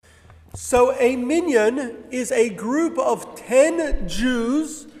So a minyan is a group of 10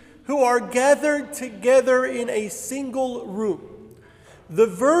 Jews who are gathered together in a single room. The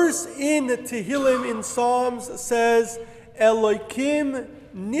verse in Tehillim in Psalms says, Elokim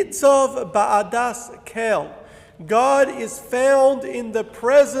nitzav ba'adas kel. God is found in the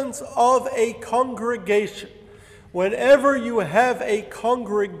presence of a congregation. Whenever you have a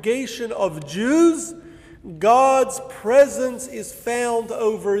congregation of Jews, God's presence is found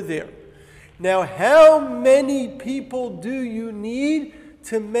over there. Now, how many people do you need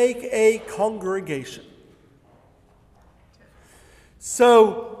to make a congregation?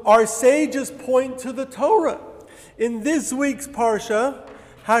 So, our sages point to the Torah. In this week's Parsha,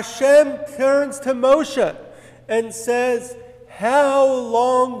 Hashem turns to Moshe and says, how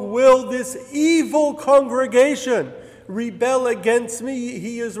long will this evil congregation rebel against me?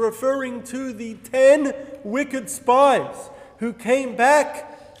 He is referring to the 10 wicked spies who came back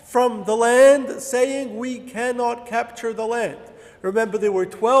from the land saying, we cannot capture the land. Remember, there were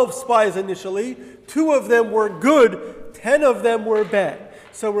 12 spies initially. 2 of them were good, 10 of them were bad.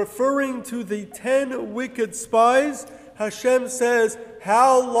 So referring to the 10 wicked spies, Hashem says,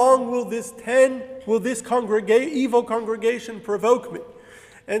 how long will this evil congregation provoke me?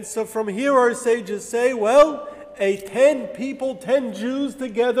 And so from here our sages say, well, a 10 people, 10 Jews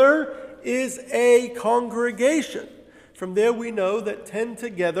together is a congregation. From there we know that 10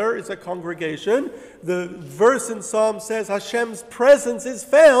 together is a congregation. The verse in Psalm says Hashem's presence is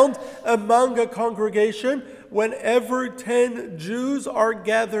found among a congregation whenever 10 Jews are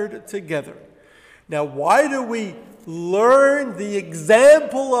gathered together. Now, why do we learn the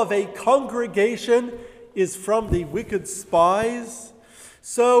example of a congregation is from the wicked spies?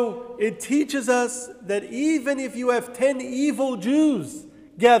 So it teaches us that even if you have 10 evil Jews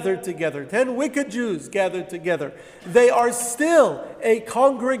gathered together, 10 wicked Jews gathered together, they are still a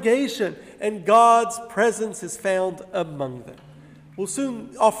congregation, and God's presence is found among them. We'll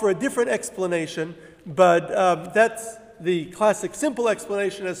soon offer a different explanation, but that's the classic simple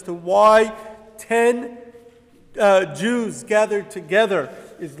explanation as to why 10 Jews gathered together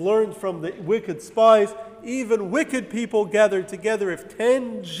is learned from the wicked spies. Even wicked people gathered together. If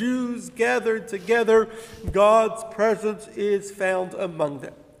 10 Jews gathered together, God's presence is found among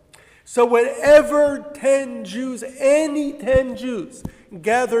them. So whenever 10 Jews, any 10 Jews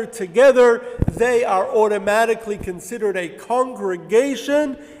gather together, they are automatically considered a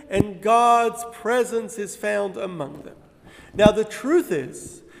congregation, and God's presence is found among them. Now the truth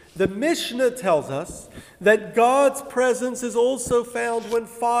is, the Mishnah tells us that God's presence is also found when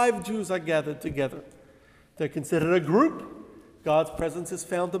 5 Jews are gathered together. They're considered a group. God's presence is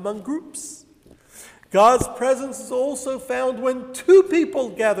found among groups. God's presence is also found when 2 people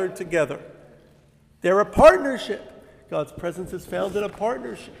gather together. They're a partnership. God's presence is found in a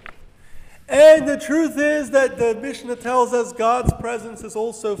partnership. And the truth is that the Mishnah tells us God's presence is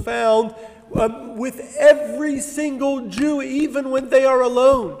also found with every single Jew, even when they are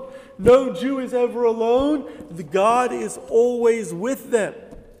alone. No Jew is ever alone. God is always with them.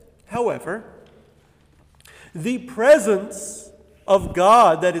 However, the presence of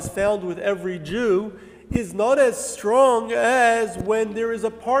God that is found with every Jew is not as strong as when there is a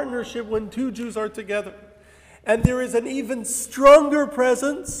partnership when 2 Jews are together. And there is an even stronger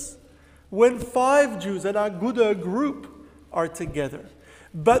presence when 5 Jews, an Aguda group, are together.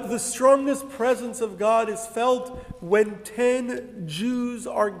 But the strongest presence of God is felt when 10 Jews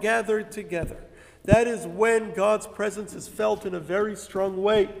are gathered together. That is when God's presence is felt in a very strong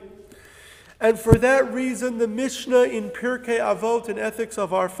way. And for that reason, the Mishnah in Pirkei Avot, in Ethics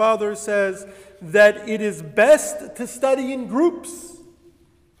of Our Fathers, says that it is best to study in groups.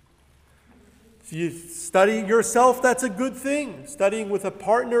 If you study yourself, that's a good thing. Studying with a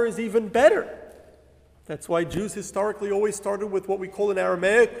partner is even better. That's why Jews historically always started with what we call in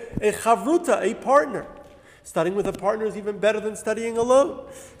Aramaic a chavruta, a partner. Studying with a partner is even better than studying alone.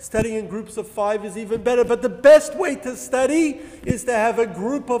 Studying in groups of 5 is even better. But the best way to study is to have a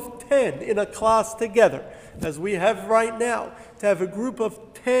group of 10 in a class together, as we have right now. To have a group of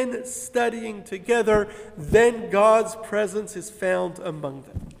 10 studying together, then God's presence is found among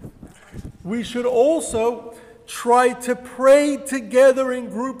them. We should also try to pray together in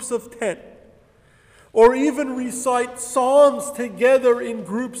groups of 10. Or even recite psalms together in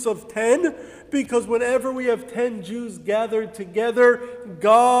groups of 10, because whenever we have 10 Jews gathered together,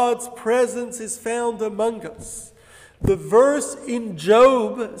 God's presence is found among us. The verse in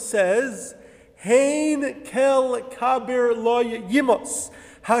Job says, Hein kel kabir lo yimos.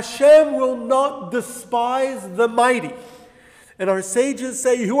 Hashem will not despise the mighty. And our sages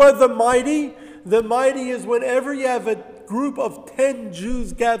say, who are the mighty? The mighty is whenever you have a group of 10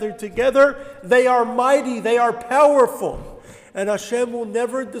 Jews gathered together, they are mighty, they are powerful. And Hashem will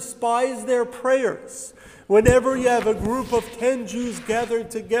never despise their prayers. Whenever you have a group of 10 Jews gathered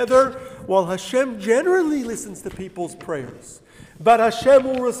together, well, Hashem generally listens to people's prayers. But Hashem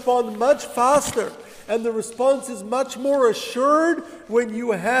will respond much faster, and the response is much more assured when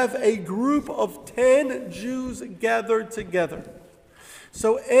you have a group of 10 Jews gathered together.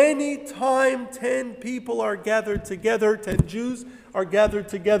 So any time 10 people are gathered together, 10 Jews are gathered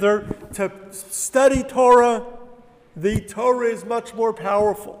together to study Torah, the Torah is much more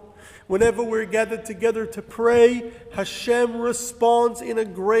powerful. Whenever we're gathered together to pray, Hashem responds in a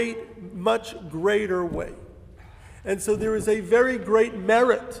much greater way. And so there is a very great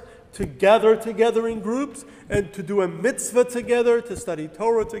merit to gather together in groups and to do a mitzvah together, to study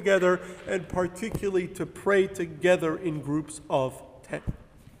Torah together, and particularly to pray together in groups of 10.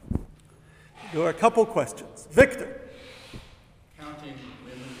 There are a couple questions. Victor. Counting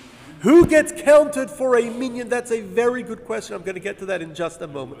women. Who gets counted for a minyan? That's a very good question. I'm going to get to that in just a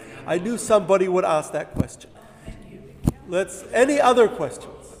moment. I knew somebody would ask that question. Any other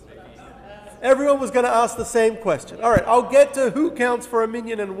questions? Everyone was going to ask the same question. All right, I'll get to who counts for a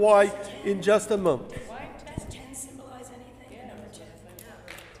minyan and why in just a moment. Why does 10 symbolize anything? Number 10.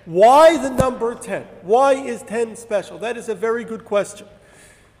 Why the number 10? Why is 10 special? That is a very good question.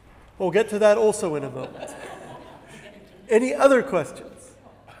 We'll get to that also in a moment. Any other questions?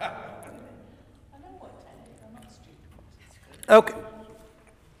 Okay.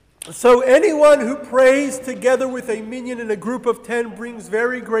 So anyone who prays together with a minyan in a group of 10 brings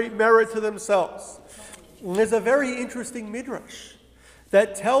very great merit to themselves. And there's a very interesting midrash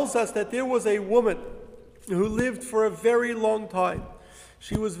that tells us that there was a woman who lived for a very long time.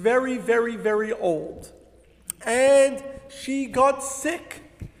 She was very, very, very old. And she got sick.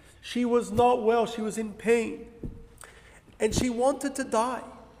 She was not well. She was in pain. And she wanted to die.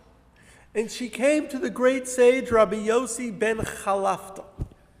 And she came to the great sage Rabbi Yossi ben Chalafta.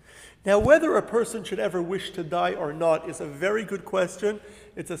 Now, whether a person should ever wish to die or not is a very good question.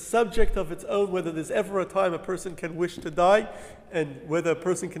 It's a subject of its own, whether there's ever a time a person can wish to die, and whether a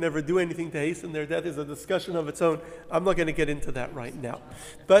person can ever do anything to hasten their death is a discussion of its own. I'm not going to get into that right now.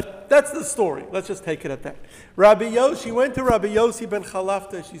 But that's the story. Let's just take it at that. She went to Rabbi Yossi ben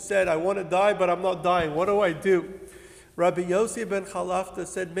Chalafta. She said, I want to die, but I'm not dying. What do I do? Rabbi Yossi ben Chalafta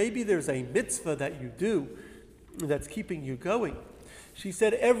said, maybe there's a mitzvah that you do that's keeping you going. She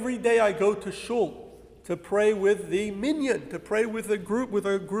said, every day I go to shul to pray with the minyan, to pray with a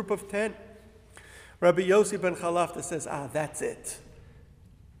group of 10. Rabbi Yossi ben Chalafta says, that's it.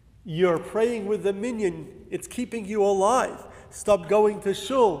 You're praying with the minyan, it's keeping you alive. Stop going to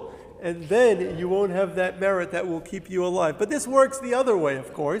shul, and then you won't have that merit that will keep you alive. But this works the other way,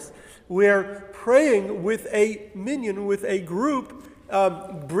 of course, where praying with a minyan, with a group,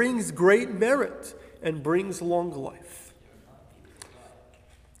 brings great merit and brings long life.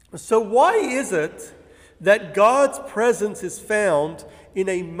 So why is it that God's presence is found in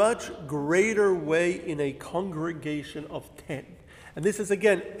a much greater way in a congregation of 10? And this is,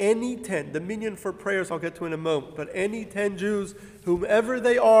 again, any 10. The minyan for prayers I'll get to in a moment. But any 10 Jews, whomever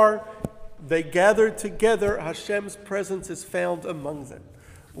they are, they gather together. Hashem's presence is found among them.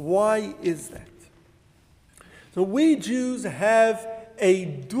 Why is that? So we Jews have a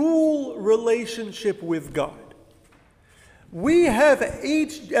dual relationship with God.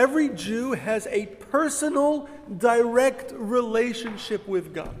 Every Jew has a personal, direct relationship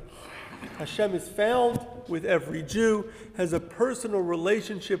with God. Hashem is found with every Jew, has a personal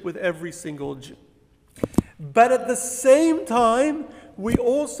relationship with every single Jew. But at the same time, we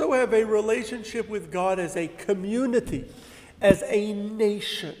also have a relationship with God as a community, as a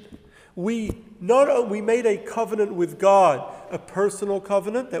nation. We made a covenant with God, a personal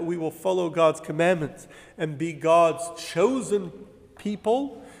covenant that we will follow God's commandments and be God's chosen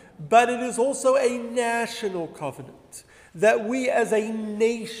people, but it is also a national covenant that we as a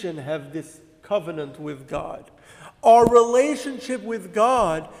nation have this covenant with God. Our relationship with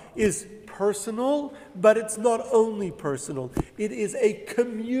God is personal, but it's not only personal. It is a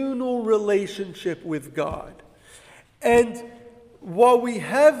communal relationship with God. And while we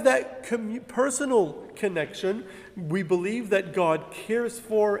have that personal connection, we believe that God cares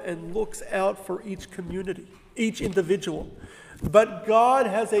for and looks out for each community, each individual. But God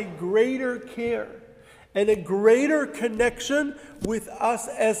has a greater care and a greater connection with us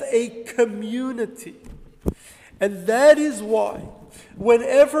as a community. And that is why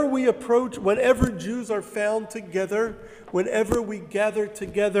Whenever Jews are found together, whenever we gather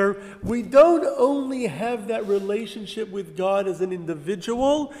together, we don't only have that relationship with God as an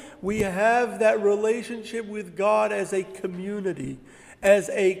individual, we have that relationship with God as a community, as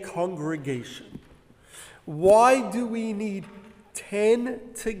a congregation. Why do we need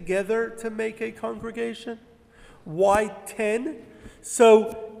 10 together to make a congregation? Why 10?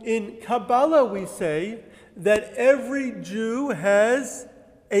 So in Kabbalah we say that every Jew is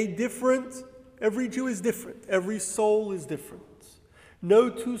different. Every soul is different. No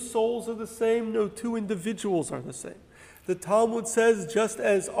two souls are the same. No two individuals are the same. The Talmud says just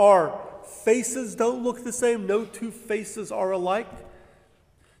as our faces don't look the same, no two faces are alike,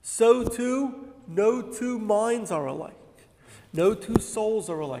 so too no two minds are alike. No two souls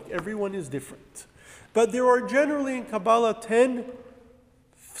are alike. Everyone is different. But there are generally in Kabbalah 10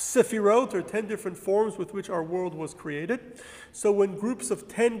 Sefirot, or 10 different forms with which our world was created. So when groups of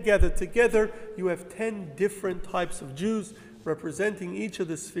 10 gather together, you have 10 different types of Jews representing each of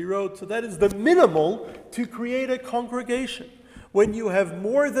the Sefirot. So that is the minimal to create a congregation. When you have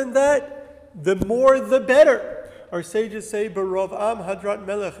more than that, the more the better. Our sages say, B'rov Am Hadrat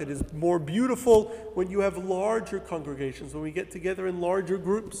Melech, it is more beautiful when you have larger congregations, when we get together in larger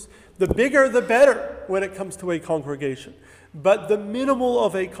groups. The bigger, the better when it comes to a congregation. But the minimal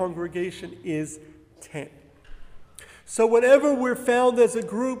of a congregation is 10. So whenever we're found as a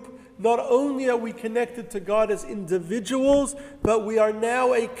group, not only are we connected to God as individuals, but we are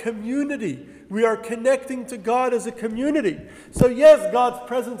now a community. We are connecting to God as a community. So yes, God's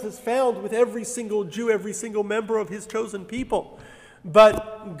presence is found with every single Jew, every single member of His chosen people.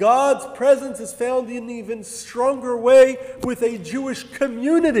 But God's presence is found in an even stronger way with a Jewish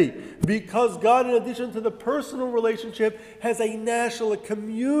community, because God, in addition to the personal relationship, has a national, a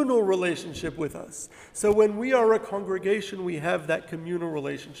communal relationship with us. So when we are a congregation, we have that communal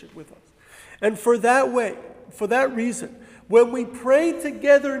relationship with us. And for that reason, when we pray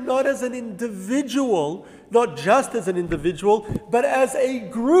together, not as an individual, not just as an individual, but as a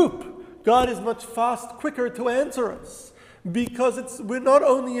group, God is much quicker to answer us. Because we're not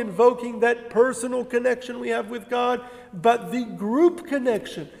only invoking that personal connection we have with God, but the group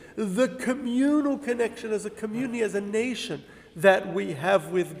connection, the communal connection as a community, as a nation that we have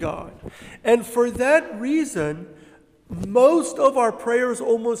with God. And for that reason, most of our prayers,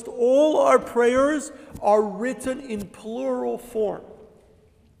 almost all our prayers, are written in plural form.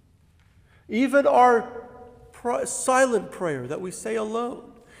 Even our silent prayer that we say alone.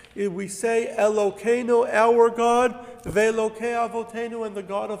 We say Elokeinu, our God, Ve'elokei Avotenu, and the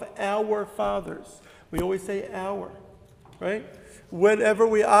God of our fathers. We always say our, right? Whenever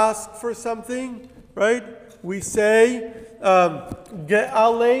we ask for something, right, we say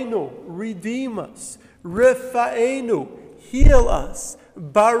Ge'aleinu, redeem us, Refa'enu, heal us,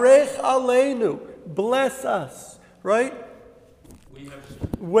 Barech Aleinu, bless us, right?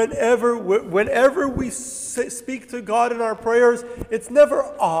 Whenever we speak to God in our prayers, it's never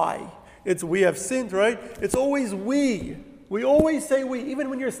I. It's we have sinned, right? It's always we. We always say we. Even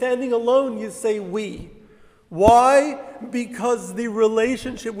when you're standing alone, you say we. Why? Because the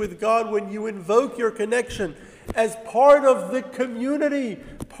relationship with God, when you invoke your connection as part of the community,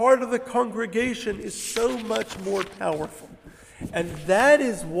 part of the congregation, is so much more powerful. And that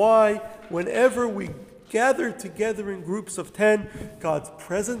is why whenever we gather together in groups of 10, God's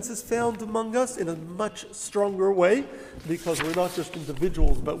presence is found among us in a much stronger way, because we're not just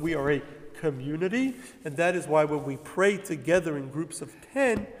individuals, but we are a community. And that is why when we pray together in groups of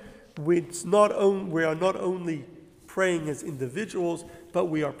 10, we are not only praying as individuals, but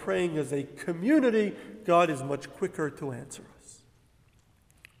we are praying as a community. God is much quicker to answer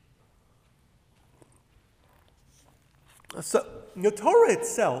us. So the Torah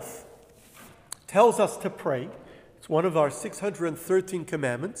itself tells us to pray. It's one of our 613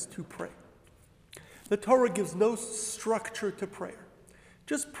 commandments, to pray. The Torah gives no structure to prayer.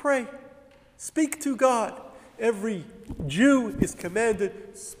 Just pray. Speak to God. Every Jew is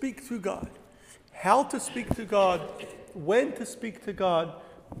commanded, speak to God. How to speak to God, when to speak to God,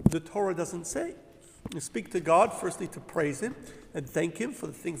 the Torah doesn't say. You speak to God, firstly, to praise Him and thank Him for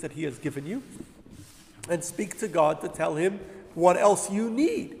the things that He has given you. And speak to God to tell Him what else you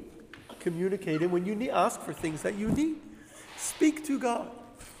need. Communicate Him when you ask for things that you need. Speak to God.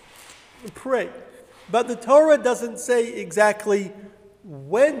 Pray. But the Torah doesn't say exactly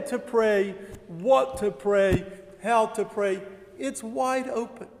when to pray, what to pray, how to pray. It's wide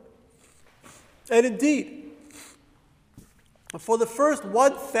open. And indeed, for the first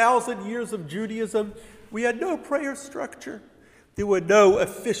 1,000 years of Judaism, we had no prayer structure. There were no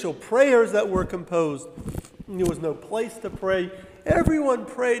official prayers that were composed. There was no place to pray. everyone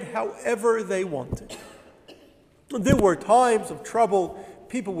prayed however they wanted. There were times of trouble.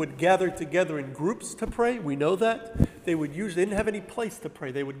 People would gather together in groups to pray. We know that. They didn't have any place to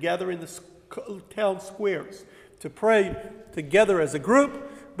pray. They would gather in the town squares to pray together as a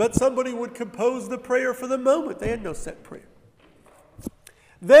group, but somebody would compose the prayer for the moment. They had no set prayer.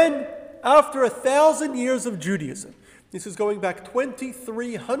 Then, after 1,000 years of Judaism, this is going back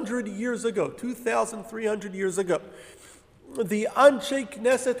 2,300 years ago, 2,300 years ago, the Anshe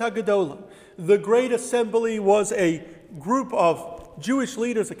Knesset HaGadola, the Great Assembly, was a group of Jewish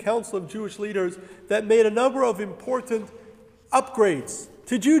leaders, a council of Jewish leaders that made a number of important upgrades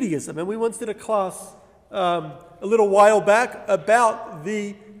to Judaism. And we once did a class a little while back about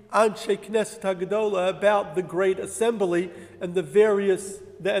the Anshe Knesset HaGadola, about the Great Assembly and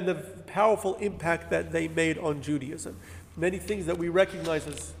the powerful impact that they made on Judaism. Many things that we recognize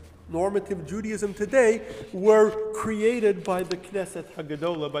as normative Judaism today were created by the Knesset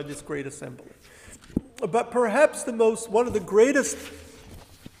HaGadola, by this Great Assembly. But perhaps one of the greatest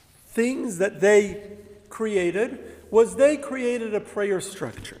things that they created was they created a prayer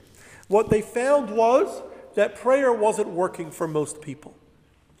structure. What they found was that prayer wasn't working for most people.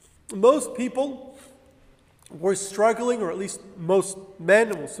 Most people were struggling, or at least most men,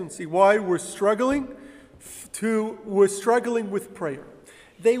 and we'll soon see why, were struggling with prayer.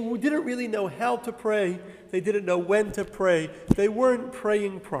 They didn't really know how to pray. They didn't know when to pray. They weren't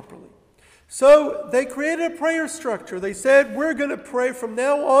praying properly. So they created a prayer structure. They said, we're going to pray from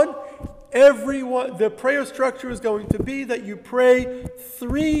now on. The prayer structure is going to be that you pray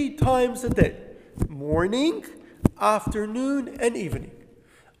 3 times a day. Morning, afternoon, and evening.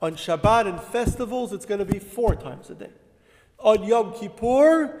 On Shabbat and festivals, it's going to be 4 times a day. On Yom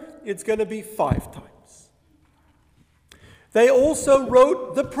Kippur, it's going to be 5 times. They also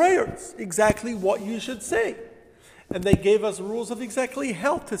wrote the prayers, exactly what you should say. And they gave us rules of exactly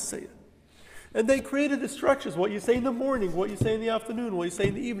how to say it. And they created the structures, what you say in the morning, what you say in the afternoon, what you say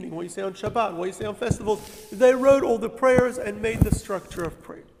in the evening, what you say on Shabbat, what you say on festivals. They wrote all the prayers and made the structure of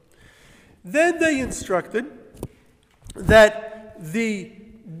prayer. Then they instructed that the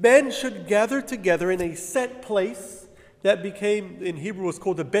men should gather together in a set place that became, in Hebrew, was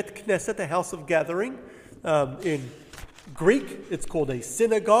called a Bet Knesset, a house of gathering. In Greek, it's called a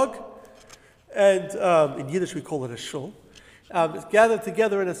synagogue. And in Yiddish, we call it a shul. Gather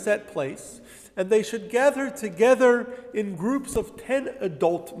together in a set place. And they should gather together in groups of 10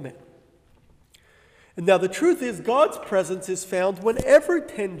 adult men. And now the truth is, God's presence is found whenever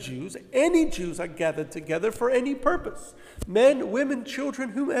 10 Jews, any Jews, are gathered together for any purpose. Men, women, children,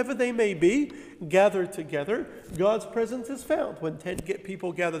 whomever they may be, gathered together, God's presence is found. When 10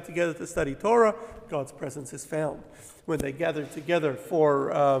 people gather together to study Torah, God's presence is found. When they gather together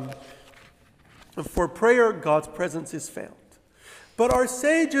for prayer, God's presence is found. But our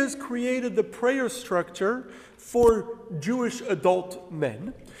sages created the prayer structure for Jewish adult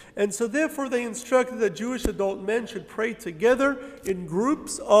men. And so therefore they instructed that Jewish adult men should pray together in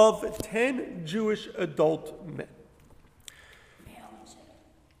groups of 10 Jewish adult men.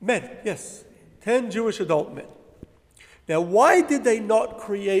 Men, yes. 10 Jewish adult men. Now, why did they not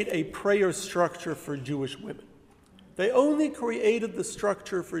create a prayer structure for Jewish women? They only created the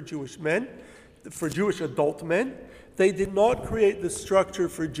structure for Jewish men, for Jewish adult men. They did not create the structure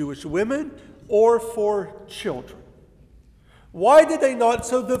for Jewish women or for children. Why did they not?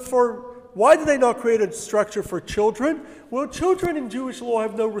 Why did they not create a structure for children? Well, children in Jewish law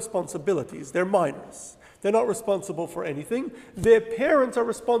have no responsibilities. They're minors. They're not responsible for anything. Their parents are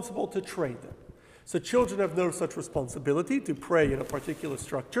responsible to train them. So children have no such responsibility to pray in a particular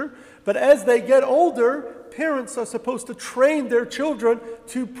structure. But as they get older, parents are supposed to train their children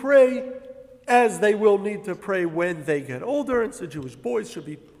to pray as they will need to pray when they get older. And so Jewish boys should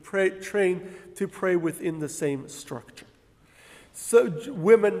be trained to pray within the same structure. So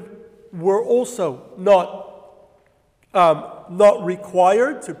women were also not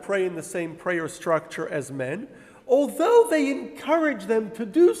required to pray in the same prayer structure as men, although they encourage them to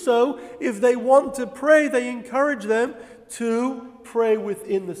do so. If they want to pray, they encourage them to pray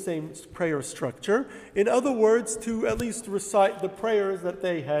within the same prayer structure. In other words, to at least recite the prayers that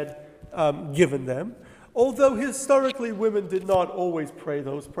they had given them. Although historically women did not always pray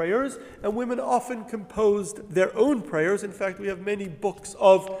those prayers, and women often composed their own prayers. In fact, we have many books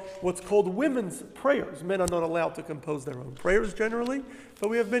of what's called women's prayers. Men are not allowed to compose their own prayers generally, but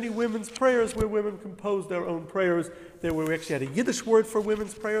we have many women's prayers where women compose their own prayers. We actually had a Yiddish word for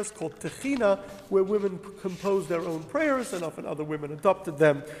women's prayers called techina, where women composed their own prayers, and often other women adopted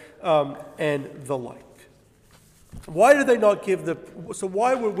them, and the like. Why did they not give so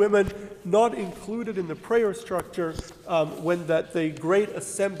why were women not included in the prayer structure when the great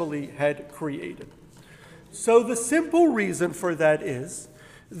assembly had created? So the simple reason for that is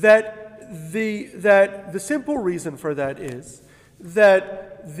that the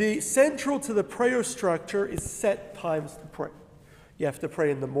central to the prayer structure is set times to pray. You have to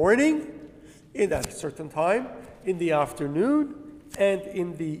pray in the morning, at a certain time, in the afternoon, and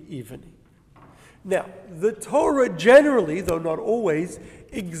in the evening. Now, the Torah generally, though not always,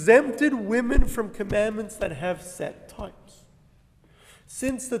 exempted women from commandments that have set times.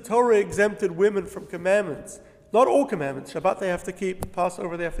 Since the Torah exempted women from commandments, not all commandments, Shabbat they have to keep,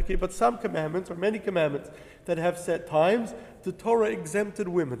 Passover they have to keep, but some commandments, or many commandments that have set times, the Torah exempted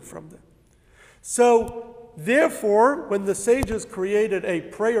women from them. So, therefore, when the sages created a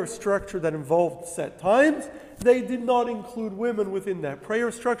prayer structure that involved set times, they did not include women within that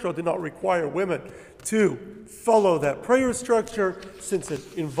prayer structure, or did not require women to follow that prayer structure, since it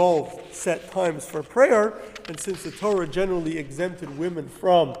involved set times for prayer, and since the Torah generally exempted women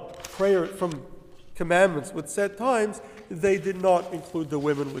from prayer, from commandments with set times, they did not include the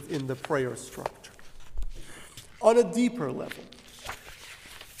women within the prayer structure. On a deeper level,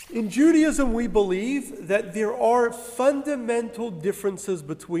 in Judaism, we believe that there are fundamental differences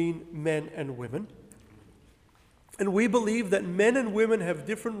between men and women. And we believe that men and women have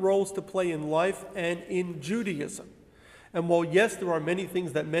different roles to play in life and in Judaism. And while, yes, there are many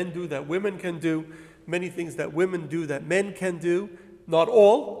things that men do that women can do, many things that women do that men can do, not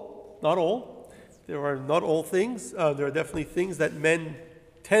all. There are not all things. There are definitely things that men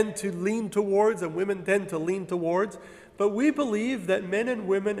tend to lean towards and women tend to lean towards. But we believe that men and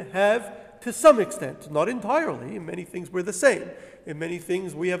women have, to some extent, not entirely, in many things we're the same. In many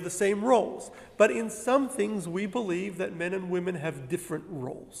things we have the same roles. But in some things we believe that men and women have different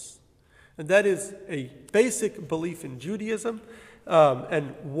roles. And that is a basic belief in Judaism.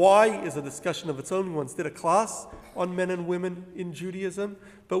 And why is a discussion of its own. We once did a class on men and women in Judaism.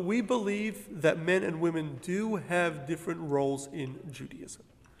 But we believe that men and women do have different roles in Judaism.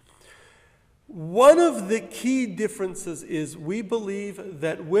 One of the key differences is we believe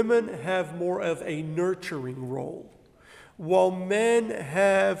that women have more of a nurturing role, while men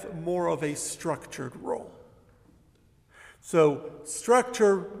have more of a structured role. So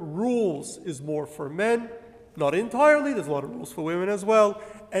structure, rules is more for men, not entirely, there's a lot of rules for women as well,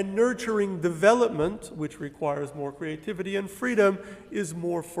 and nurturing development, which requires more creativity and freedom, is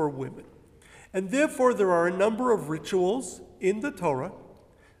more for women. And therefore there are a number of rituals in the Torah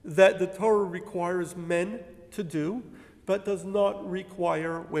that the Torah requires men to do, but does not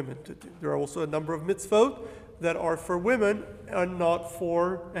require women to do. There are also a number of mitzvot that are for women and not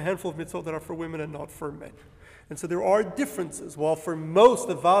for, a handful of mitzvot that are for women and not for men. And so there are differences. While for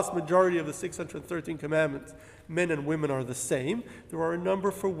the vast majority of the 613 commandments, men and women are the same, there are a number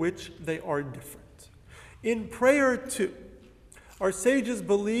for which they are different. In prayer too, our sages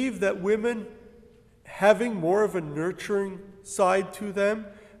believe that women having more of a nurturing side to them,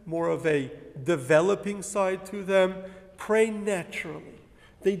 more of a developing side to them, pray naturally.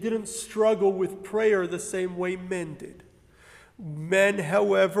 They didn't struggle with prayer the same way men did. Men,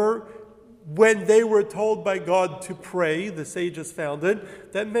 however, when they were told by God to pray, the sages found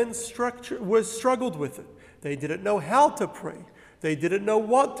it, that men struggled with it. They didn't know how to pray. They didn't know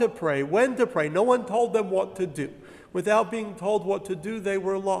what to pray, when to pray. No one told them what to do. Without being told what to do, they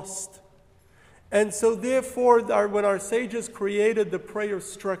were lost. And so therefore, when our sages created the prayer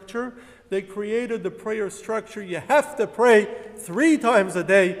structure, they created the prayer structure. You have to pray 3 times a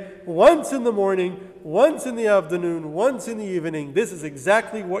day, once in the morning, once in the afternoon, once in the evening. This is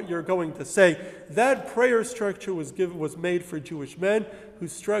exactly what you're going to say. That prayer structure was made for Jewish men who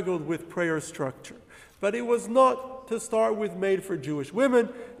struggled with prayer structure. But it was not, to start with, made for Jewish women.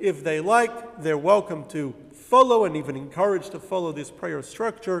 If they like, they're welcome to follow and even encouraged to follow this prayer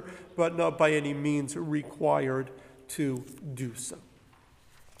structure, but not by any means required to do so.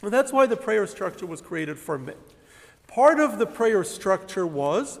 And that's why the prayer structure was created for men. Part of the prayer structure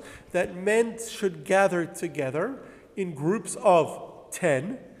was that men should gather together in groups of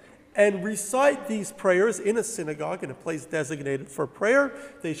 10 and recite these prayers in a synagogue, in a place designated for prayer.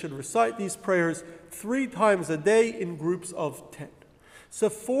 They should recite these prayers 3 times a day in groups of 10. So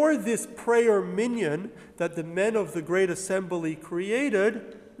for this prayer minyan that the men of the Great Assembly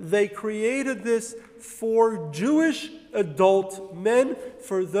created, they created this for Jewish adult men,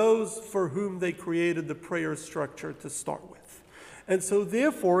 for those for whom they created the prayer structure to start with. And so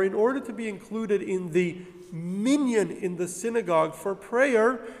therefore, in order to be included in the minyan in the synagogue for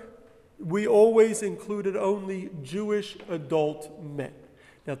prayer, we always included only Jewish adult men.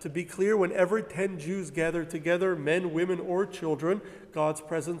 Now, to be clear, whenever 10 Jews gather together, men, women, or children, God's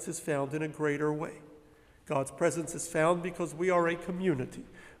presence is found in a greater way. God's presence is found because we are a community.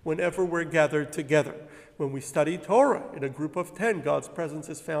 Whenever we're gathered together, when we study Torah in a group of 10, God's presence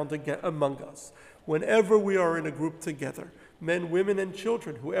is found among us. Whenever we are in a group together, men, women, and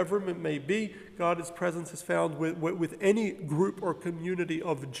children, whoever it may be, God's presence is found with any group or community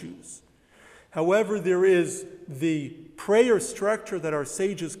of Jews. However, there is the prayer structure that our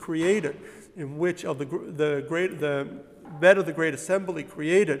sages created, in which the bed of the Great Assembly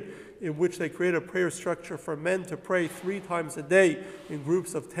created, in which they created a prayer structure for men to pray 3 times a day in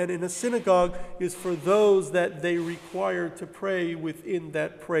groups of 10 in a synagogue, is for those that they require to pray within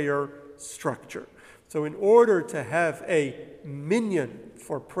that prayer structure. So in order to have a minyan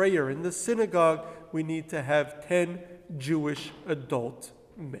for prayer in the synagogue, we need to have 10 Jewish adult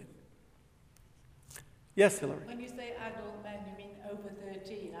men. Yes, Hillary? When you say adult men, you mean over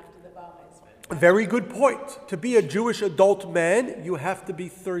 13 after the bar mitzvah? Very good point. To be a Jewish adult man, you have to be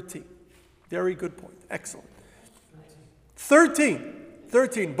 13. Very good point. Excellent.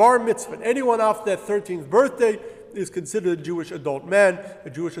 13. Bar mitzvah. Anyone after that 13th birthday is considered a Jewish adult man. A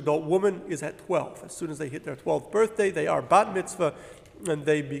Jewish adult woman is at 12. As soon as they hit their 12th birthday, they are bat mitzvah, and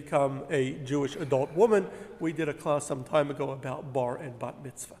they become a Jewish adult woman. We did a class some time ago about bar and bat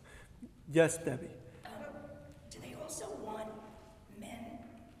mitzvah. Yes, Debbie? Do they also want men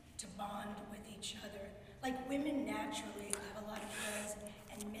to bond with each other? Like women naturally have a lot of friends,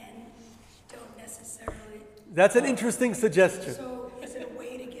 and men don't necessarily. That's an interesting suggestion. So is it a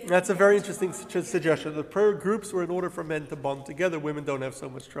way to get... That's a very interesting suggestion. The prayer groups were in order for men to bond together. Women don't have so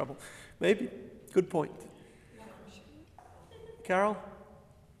much trouble. Maybe. Good point. Carol?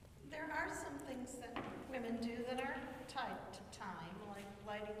 There are some things that women do that are tied to time, like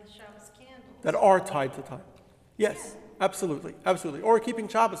lighting the Shabbos candles. That are tied to time. Yes, absolutely. Or keeping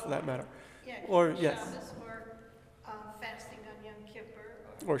Shabbos for that matter. Yeah, Or, keeping yes. Shabbos, or fasting on Yom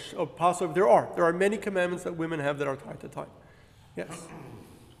Kippur. Or Passover. There are many commandments that women have that are tied to time. Yes.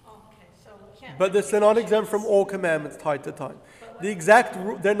 Okay, so we can't. But they're not exempt from all commandments tied to time.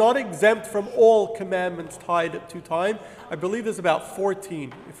 They're not exempt from all commandments tied to time. I believe there's about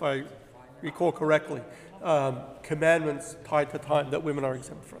 14, if I recall correctly, commandments tied to time that women are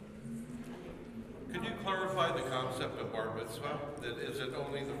exempt from. Could you clarify the concept of bar mitzvah? Is it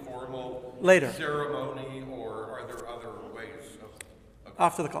only the formal Later. ceremony, or are there other ways of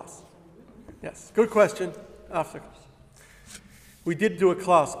After the class. Yes, good question. After the class. We did do a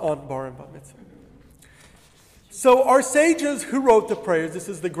class on bar and bat mitzvah. So our sages who wrote the prayers, this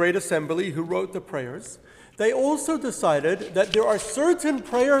is the Great Assembly who wrote the prayers, they also decided that there are certain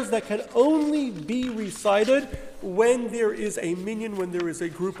prayers that can only be recited when there is a minyan, when there is a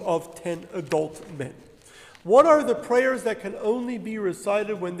group of 10 adult men. What are the prayers that can only be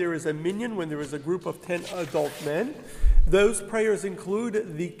recited when there is a minyan, when there is a group of 10 adult men? Those prayers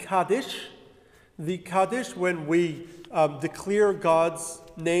include the Kaddish. The Kaddish, when we declare God's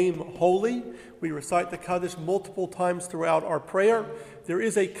name holy, we recite the Kaddish multiple times throughout our prayer. There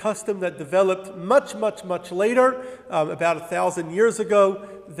is a custom that developed much later, about 1,000 years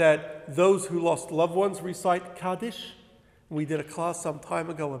ago, that those who lost loved ones recite Kaddish. We did a class some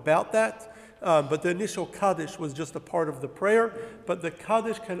time ago about that. But the initial Kaddish was just a part of the prayer. But the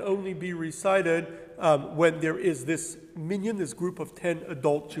Kaddish can only be recited when there is this minyan, this group of 10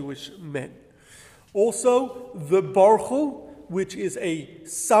 adult Jewish men. Also, the Baruch Hu, which is a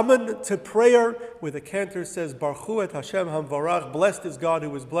summon to prayer, where the cantor says, Baruch Hu et Hashem hamvarach, blessed is God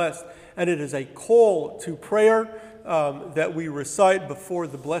who is blessed. And it is a call to prayer that we recite before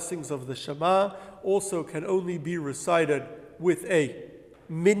the blessings of the Shema, also can only be recited with a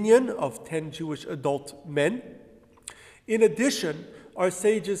minyan of 10 Jewish adult men. In addition, our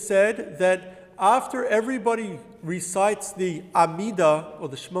sages said that after everybody recites the Amidah, or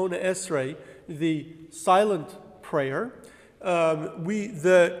the Shemona Esrei, the silent prayer,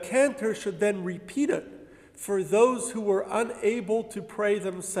 the cantor should then repeat it for those who were unable to pray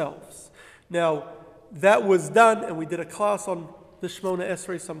themselves. Now, that was done, and we did a class on the Shemona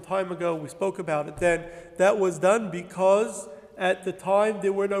Esrei some time ago. We spoke about it then. That was done because at the time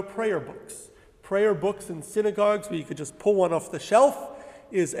there were no prayer books. Prayer books in synagogues where you could just pull one off the shelf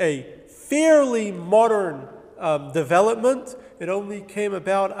is a fairly modern development. It only came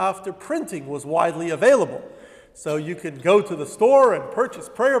about after printing was widely available. So you can go to the store and purchase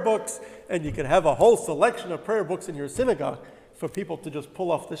prayer books, and you can have a whole selection of prayer books in your synagogue for people to just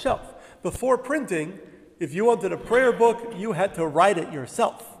pull off the shelf. Before printing, if you wanted a prayer book, you had to write it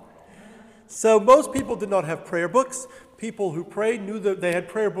yourself. So most people did not have prayer books. People who prayed knew that they had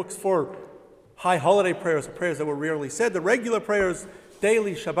prayer books for high holiday prayers, or prayers that were rarely said. The regular prayers,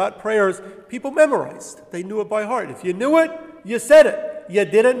 daily Shabbat prayers, people memorized. They knew it by heart. If you knew it, you said it. You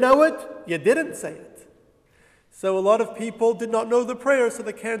didn't know it, you didn't say it. So a lot of people did not know the prayer, so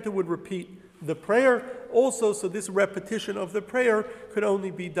the cantor would repeat the prayer. Also, so this repetition of the prayer could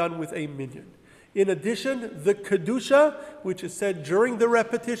only be done with a minyan. In addition, the Kedusha, which is said during the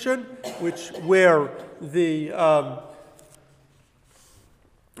repetition,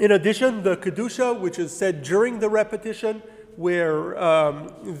 in addition, the Kedusha, which is said during the repetition, where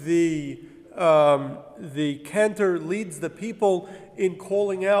the cantor leads the people in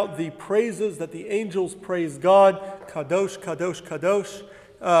calling out the praises that the angels praise God, Kadosh, Kadosh, Kadosh,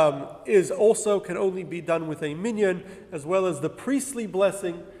 can only be done with a minyan, as well as the priestly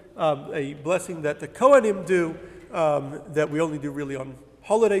blessing, a blessing that the Kohanim do, that we only do really on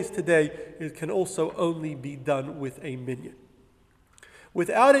holidays today. It can also only be done with a minyan.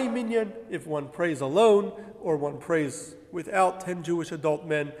 Without a minyan, if one prays alone or one prays without 10 Jewish adult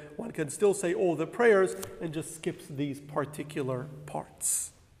men, one can still say all the prayers and just skips these particular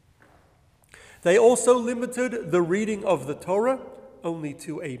parts. They also limited the reading of the Torah only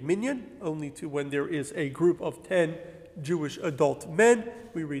to a minyan, only to when there is a group of 10 Jewish adult men.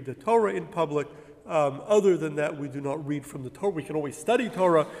 We read the Torah in public. Other than that, we do not read from the Torah. We can always study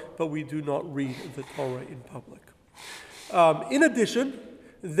Torah, but we do not read the Torah in public. In addition,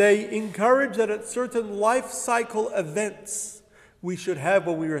 they encourage that at certain life cycle events, we should have,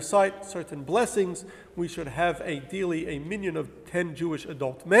 when we recite certain blessings, we should have ideally a minyan of 10 Jewish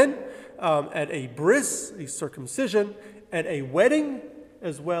adult men, at a bris, a circumcision, at a wedding,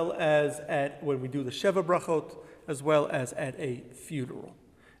 as well as at when we do the Sheva Brachot, as well as at a funeral.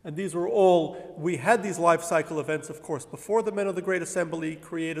 And these were all, we had these life cycle events, of course, before the men of the Great Assembly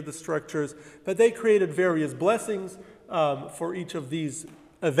created the structures, but they created various blessings for each of these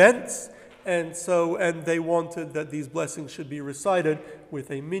events, and they wanted that these blessings should be recited with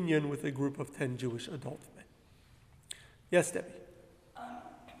a minyan, with a group of 10 Jewish adult men. Yes, Debbie?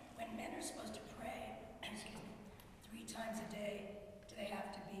 When men are supposed to pray, 3 times a day, do they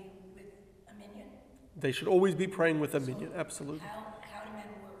have to be with a minyan? They should always be praying with a minyan, absolutely. How do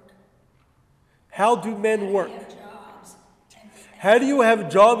men work? How do men work? Have jobs How do you have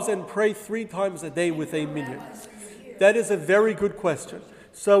jobs and pray 3 times a day with a minyan? That is a very good question.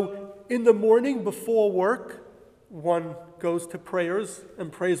 So in the morning before work, one goes to prayers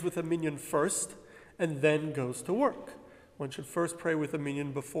and prays with a minyan first, and then goes to work. One should first pray with a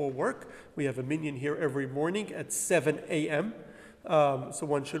minyan before work. We have a minyan here every morning at 7 a.m. So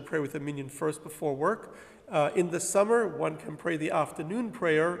one should pray with a minyan first before work. In the summer, one can pray the afternoon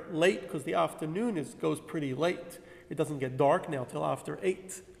prayer late, because the afternoon goes pretty late. It doesn't get dark now till after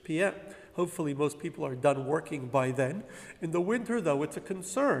 8 p.m. Hopefully most people are done working by then. In the winter, though, it's a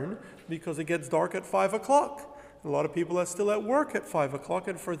concern because it gets dark at 5 o'clock. A lot of people are still at work at 5 o'clock,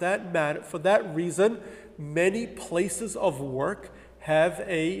 and for that reason, many places of work have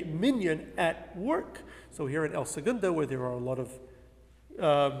a minyan at work. So here in El Segundo, where there are a lot of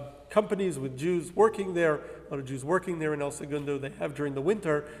companies with Jews working there, a lot of Jews working there in El Segundo, they have during the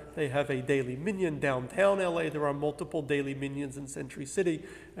winter, they have a daily minyan. Downtown LA, there are multiple daily minyans in Century City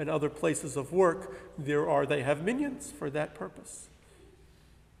and other places of work. They have minyans for that purpose.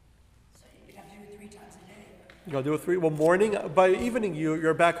 So you have to do it 3 times a day. You gotta do it 3, morning, by evening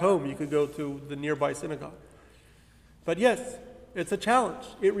you're back home, you could go to the nearby synagogue. But yes, it's a challenge.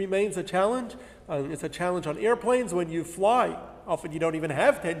 It remains a challenge. It's a challenge on airplanes when you fly. Often you don't even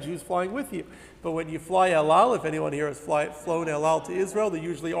have 10 Jews flying with you. But when you fly El Al, if anyone here has flown El Al to Israel, there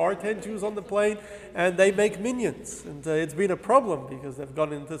usually are 10 Jews on the plane, and they make minyans. And it's been a problem because they've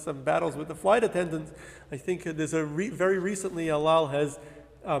gone into some battles with the flight attendants. I think there's very recently El Al has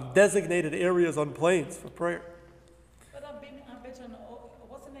designated areas on planes for prayer. But I've been a bit on,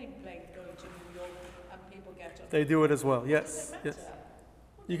 what's the name, like going to New York and people get up. They do it as well, yes. Yes.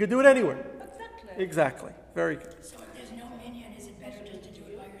 You could do it anywhere. Exactly. Exactly. Very good. So if there's no minyan, is it better just to do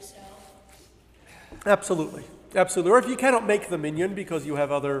it by yourself? Absolutely. Absolutely. Or if you cannot make the minyan because you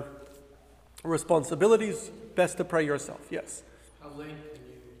have other responsibilities, best to pray yourself, yes. How late can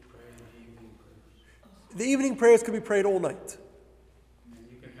you pray the evening prayers? The evening prayers can be prayed all night. And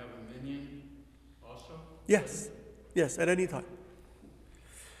you can have a minyan also? Yes. Yes, at any time.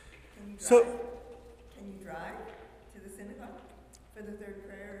 Can you drive? So, Can you drive to the synagogue for the third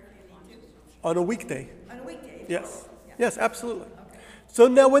prayer if you need to? on a weekday. On a weekday? Yes. Yeah. Yes, absolutely. Okay. So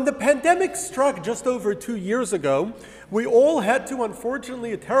now when the pandemic struck just over 2 years ago, we all had to,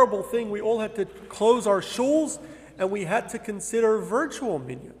 unfortunately, a terrible thing, we all had to close our shuls and we had to consider virtual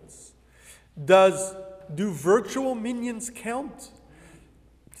minyans. Do virtual minyans count?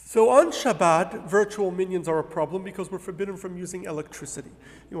 So on Shabbat, virtual minions are a problem because we're forbidden from using electricity.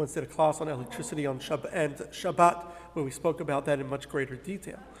 You once did a class on electricity on Shabbat, where we spoke about that in much greater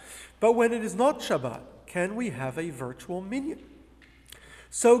detail. But when it is not Shabbat, can we have a virtual minion?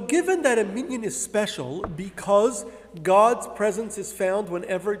 So given that a minion is special because God's presence is found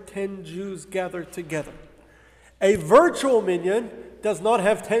whenever 10 Jews gather together, a virtual minion does not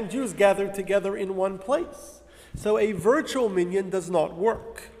have 10 Jews gathered together in one place. So a virtual minion does not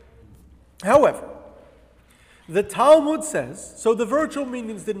work. However, the Talmud says, so the virtual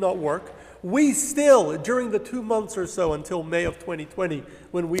minions did not work. We still, during the 2 months or so until May of 2020,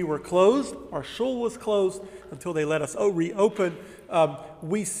 when we were closed, our shul was closed until they let us reopen,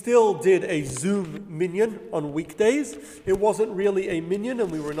 we still did a Zoom minyan on weekdays. It wasn't really a minyan, and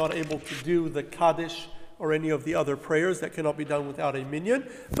we were not able to do the Kaddish or any of the other prayers that cannot be done without a minyan.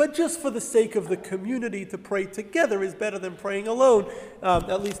 But just for the sake of the community, to pray together is better than praying alone.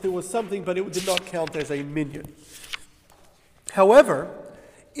 At least there was something, but it did not count as a minyan. However,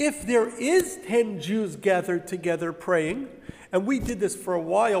 if there is 10 Jews gathered together praying, and we did this for a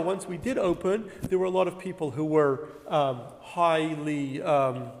while, once we did open, there were a lot of people who were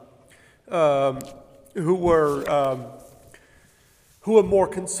who were more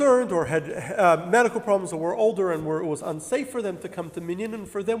concerned or had medical problems or were older and it was unsafe for them to come to Minyan, and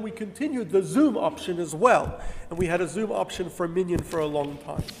for them we continued the Zoom option as well. And we had a Zoom option for Minyan for a long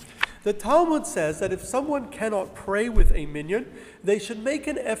time. The Talmud says that if someone cannot pray with a minyan, they should make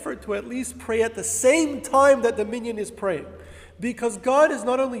an effort to at least pray at the same time that the minyan is praying. Because God is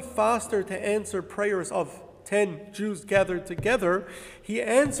not only faster to answer prayers of 10 Jews gathered together, He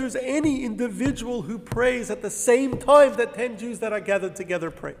answers any individual who prays at the same time that 10 Jews that are gathered together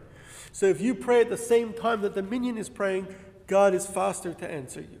pray. So if you pray at the same time that the minyan is praying, God is faster to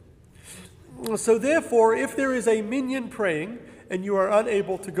answer you. So therefore, if there is a minyan praying, and you are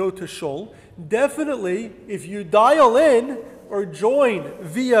unable to go to shul, definitely, if you dial in or join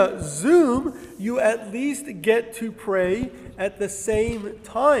via Zoom, you at least get to pray at the same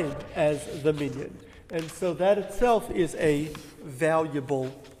time as the minyan. And so that itself is a very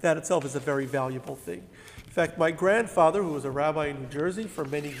valuable thing. In fact, my grandfather, who was a rabbi in New Jersey for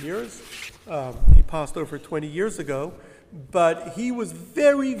many years, he passed over 20 years ago, but he was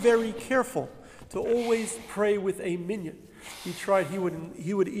very, very careful to always pray with a minyan.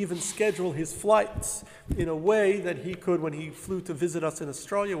 He would even schedule his flights in a way that he could, when he flew to visit us in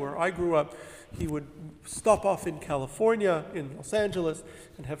Australia, where I grew up, he would stop off in California, in Los Angeles,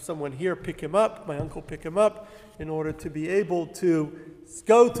 and have someone here pick him up, my uncle pick him up, in order to be able to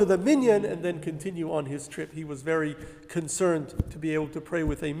go to the minyan and then continue on his trip. He was very concerned to be able to pray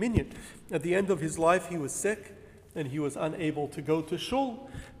with a minyan. At the end of his life, he was sick, and he was unable to go to shul.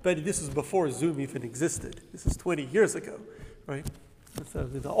 But this is before Zoom even existed. This is 20 years ago, right? So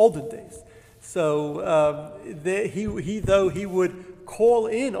in the olden days. So he would call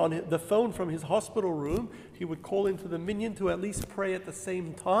in on the phone from his hospital room. He would call into the minyan to at least pray at the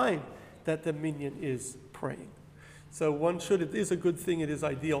same time that the minyan is praying. So it is a good thing, it is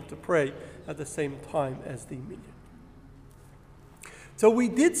ideal to pray at the same time as the minyan. So we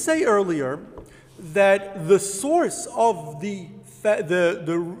did say earlier that the source of the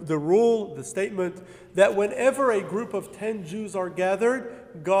rule, the statement, that whenever a group of 10 Jews are gathered,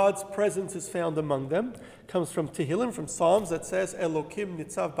 God's presence is found among them, comes from Tehillim, from Psalms, that says, Elokim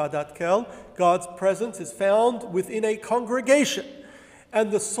nitzav badat kel, God's presence is found within a congregation.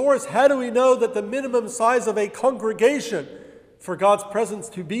 And the source, how do we know that the minimum size of a congregation for God's presence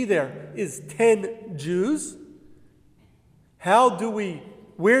to be there is 10 Jews?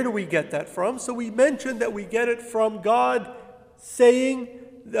 Where do we get that from? So we mentioned that we get it from God saying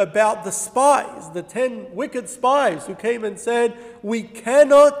about the spies, the 10 wicked spies who came and said, we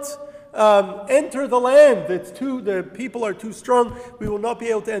cannot enter the land. The people are too strong. We will not be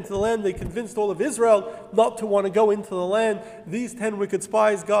able to enter the land. They convinced all of Israel not to want to go into the land. These 10 wicked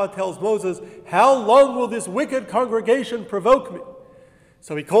spies, God tells Moses, how long will this wicked congregation provoke me?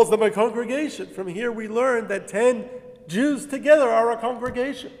 So he calls them a congregation. From here we learn that 10 Jews together are a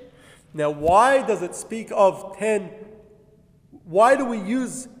congregation. Now, why does it speak of 10? Why do we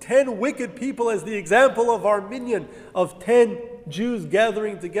use 10 wicked people as the example of our minyan of 10 Jews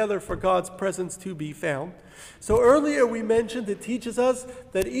gathering together for God's presence to be found? So earlier we mentioned it teaches us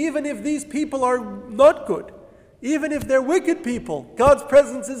that even if these people are not good, even if they're wicked people, God's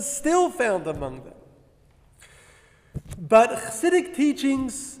presence is still found among them. But Chassidic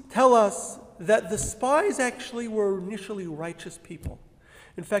teachings tell us that the spies actually were initially righteous people.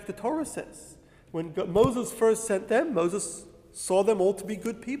 In fact, the Torah says, when Moses first sent them, Moses saw them all to be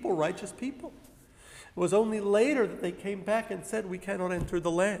good people, righteous people. It was only later that they came back and said, we cannot enter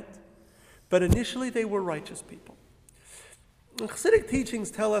the land. But initially they were righteous people. The Hasidic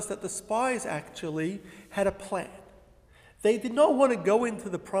teachings tell us that the spies actually had a plan. They did not want to go into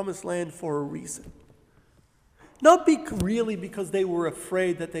the promised land for a reason. Not really because they were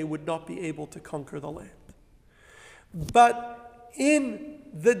afraid that they would not be able to conquer the land. But in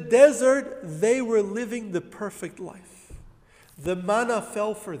the desert, they were living the perfect life. The manna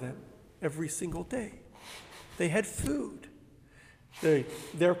fell for them every single day. They had food.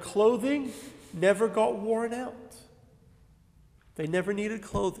 Their clothing never got worn out. They never needed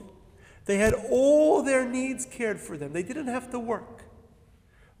clothing. They had all their needs cared for them. They didn't have to work.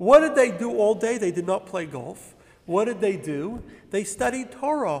 What did they do all day? They did not play golf. What did they do? They studied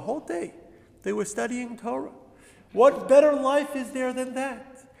Torah a whole day. They were studying Torah. What better life is there than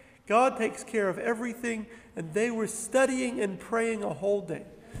that? God takes care of everything, and they were studying and praying a whole day.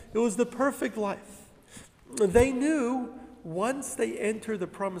 It was the perfect life. They knew once they enter the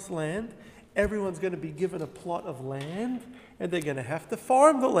promised land, everyone's going to be given a plot of land, and they're going to have to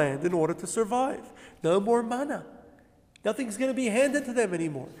farm the land in order to survive. No more manna. Nothing's going to be handed to them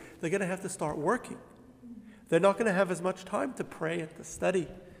anymore. They're going to have to start working. They're not going to have as much time to pray and to study.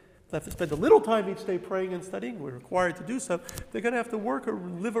 They have to spend a little time each day praying and studying. We're required to do so. They're going to have to work or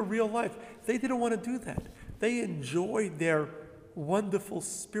live a real life. They didn't want to do that. They enjoyed their wonderful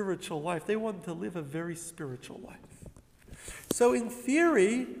spiritual life. They wanted to live a very spiritual life. So in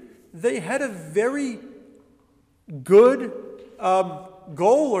theory, they had a very good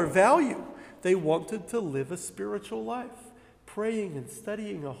goal or value. They wanted to live a spiritual life, praying and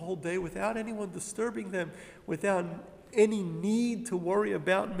studying a whole day without anyone disturbing them, without any need to worry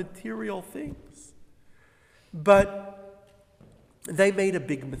about material things. But they made a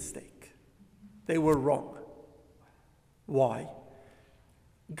big mistake. They were wrong. Why?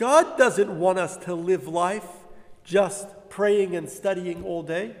 God doesn't want us to live life just praying and studying all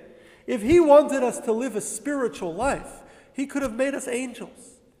day. If He wanted us to live a spiritual life, He could have made us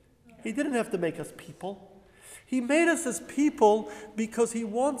angels. He didn't have to make us people. He made us as people because He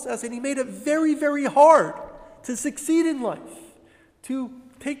wants us, and He made it very, very hard to succeed in life, to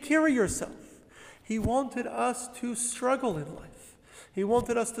take care of yourself. He wanted us to struggle in life. He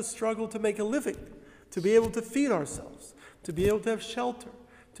wanted us to struggle to make a living, to be able to feed ourselves, to be able to have shelter,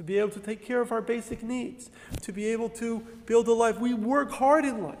 to be able to take care of our basic needs, to be able to build a life. We work hard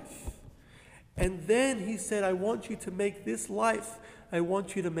in life. And then He said, I want you to make this life, I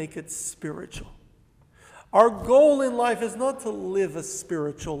want you to make it spiritual. Our goal in life is not to live a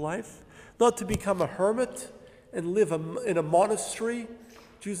spiritual life, not to become a hermit and live in a monastery.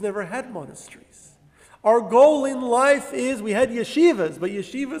 Jews never had monasteries. Our goal in life is, we had yeshivas, but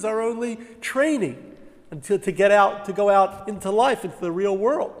yeshivas are only training until to go out into life, into the real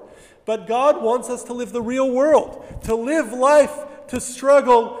world. But God wants us to live the real world, to live life, to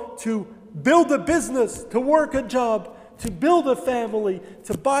struggle, to build a business, to work a job, to build a family,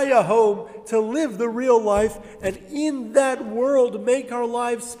 to buy a home, to live the real life, and in that world make our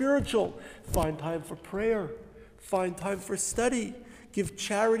lives spiritual. Find time for prayer. Find time for study. Give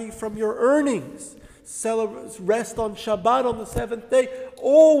charity from your earnings. Rest on Shabbat on the seventh day,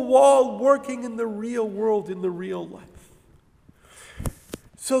 all while working in the real world, in the real life.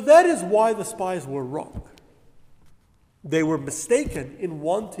 So that is why the spies were wrong. They were mistaken in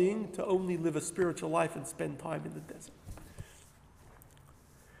wanting to only live a spiritual life and spend time in the desert.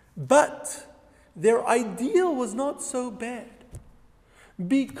 But their ideal was not so bad.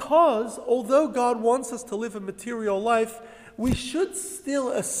 Because although God wants us to live a material life, we should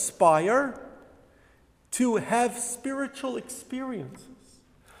still aspire to have spiritual experiences.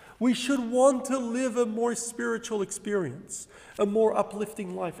 We should want to live a more spiritual experience, a more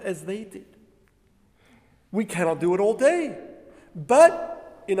uplifting life as they did. We cannot do it all day.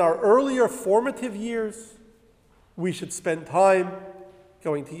 But in our earlier formative years, we should spend time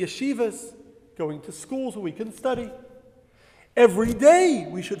going to yeshivas, going to schools where we can study. Every day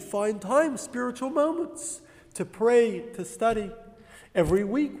we should find time, spiritual moments, to pray, to study. Every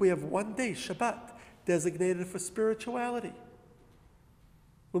week we have one day, Shabbat, designated for spirituality,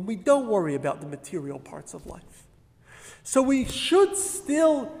 when we don't worry about the material parts of life. So we should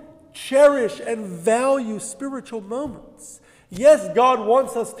still cherish and value spiritual moments. Yes, God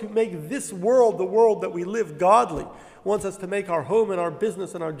wants us to make this world, the world that we live, godly. Wants us to make our home and our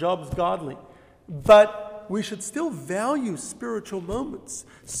business and our jobs godly. But we should still value spiritual moments,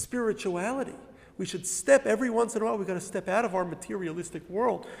 spirituality. We should step every once in a while, we've got to step out of our materialistic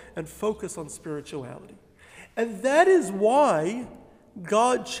world and focus on spirituality. And that is why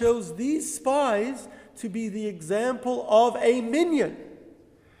God chose these spies to be the example of a minyan.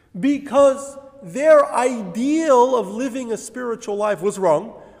 Because their ideal of living a spiritual life was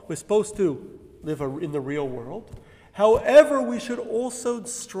wrong. We're supposed to live in the real world. However, we should also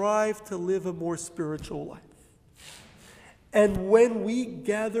strive to live a more spiritual life. And when we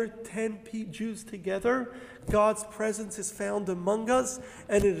gather 10 Jews together, God's presence is found among us,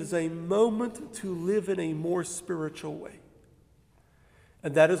 and it is a moment to live in a more spiritual way.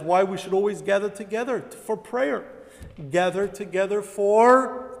 And that is why we should always gather together for prayer, gather together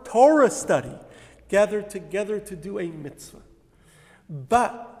for Torah study, gather together to do a mitzvah.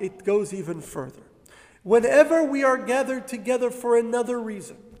 But it goes even further. Whenever we are gathered together for another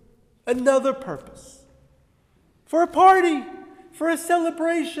reason, another purpose, for a party, for a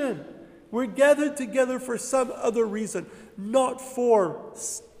celebration, we're gathered together for some other reason, not for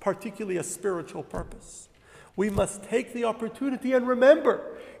particularly a spiritual purpose. We must take the opportunity and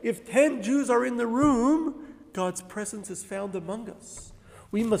remember, if 10 Jews are in the room, God's presence is found among us.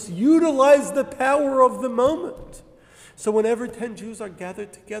 We must utilize the power of the moment. So whenever 10 Jews are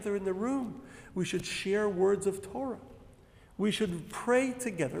gathered together in the room, we should share words of Torah. We should pray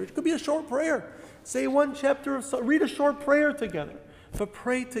together. It could be a short prayer. Say one chapter of, read a short prayer together. But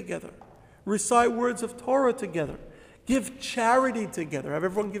pray together. Recite words of Torah together. Give charity together. Have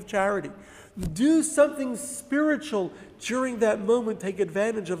everyone give charity. Do something spiritual during that moment. Take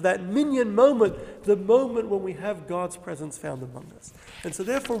advantage of that minyan moment, the moment when we have God's presence found among us. And so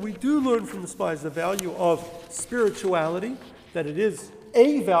therefore we do learn from the spies the value of spirituality, that it is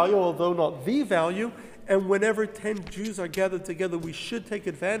a value, although not the value. And whenever 10 Jews are gathered together, we should take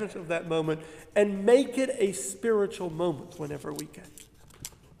advantage of that moment and make it a spiritual moment whenever we can.